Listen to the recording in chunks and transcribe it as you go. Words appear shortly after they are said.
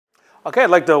Okay,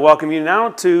 I'd like to welcome you now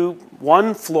to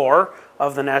one floor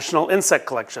of the National Insect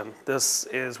Collection. This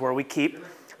is where we keep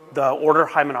the order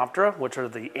Hymenoptera, which are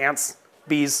the ants,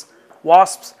 bees,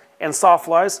 wasps, and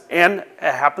sawflies, and it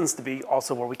happens to be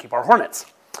also where we keep our hornets.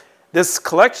 This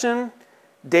collection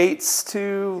dates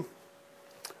to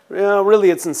really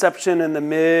its inception in the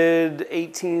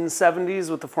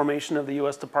mid-1870s with the formation of the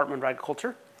U.S. Department of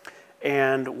Agriculture,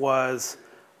 and was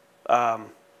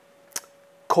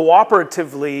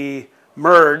cooperatively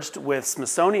merged with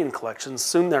Smithsonian collections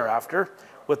soon thereafter,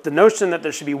 with the notion that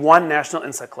there should be one national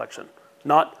insect collection,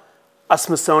 not a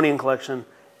Smithsonian collection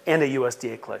and a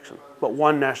USDA collection, but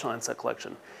one national insect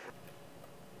collection.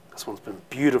 This one's been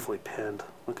beautifully pinned.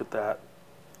 Look at that.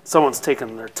 Someone's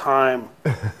taken their time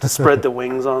to spread the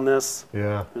wings on this,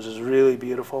 which is really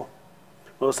beautiful.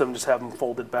 Most of them just have them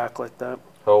folded back like that.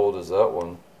 How old is that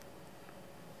one?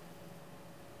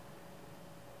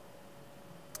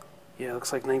 Yeah, it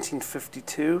looks like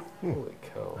 1952. Holy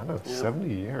cow. I know,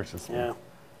 70 years. Yeah.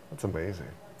 That's amazing.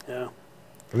 Yeah.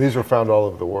 And these were found all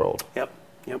over the world. Yep,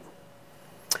 yep.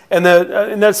 And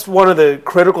that's one of the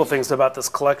critical things about this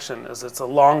collection is it's a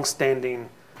long-standing,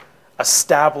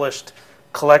 established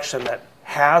collection that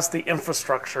has the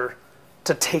infrastructure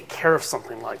to take care of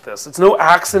something like this. It's no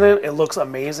accident. It looks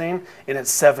amazing, and it's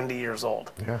 70 years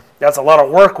old. Yeah. That's a lot of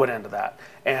work went into that.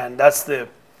 And that's the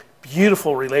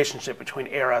beautiful relationship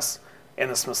between ARS and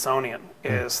the Smithsonian,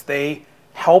 is they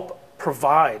help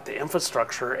provide the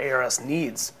infrastructure ARS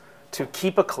needs to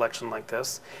keep a collection like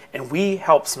this, and we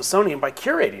help Smithsonian by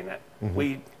curating it.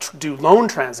 We do loan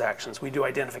transactions, we do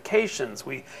identifications,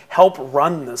 we help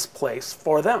run this place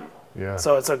for them. Yeah.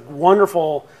 So it's a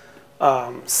wonderful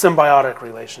symbiotic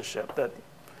relationship that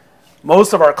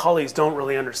most of our colleagues don't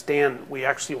really understand. We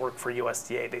actually work for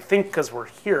USDA. They think because we're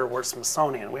here, we're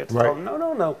Smithsonian. We have to tell them, no,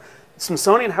 no, no.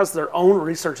 Smithsonian has their own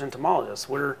research entomologists.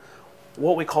 We're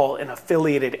what we call an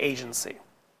affiliated agency.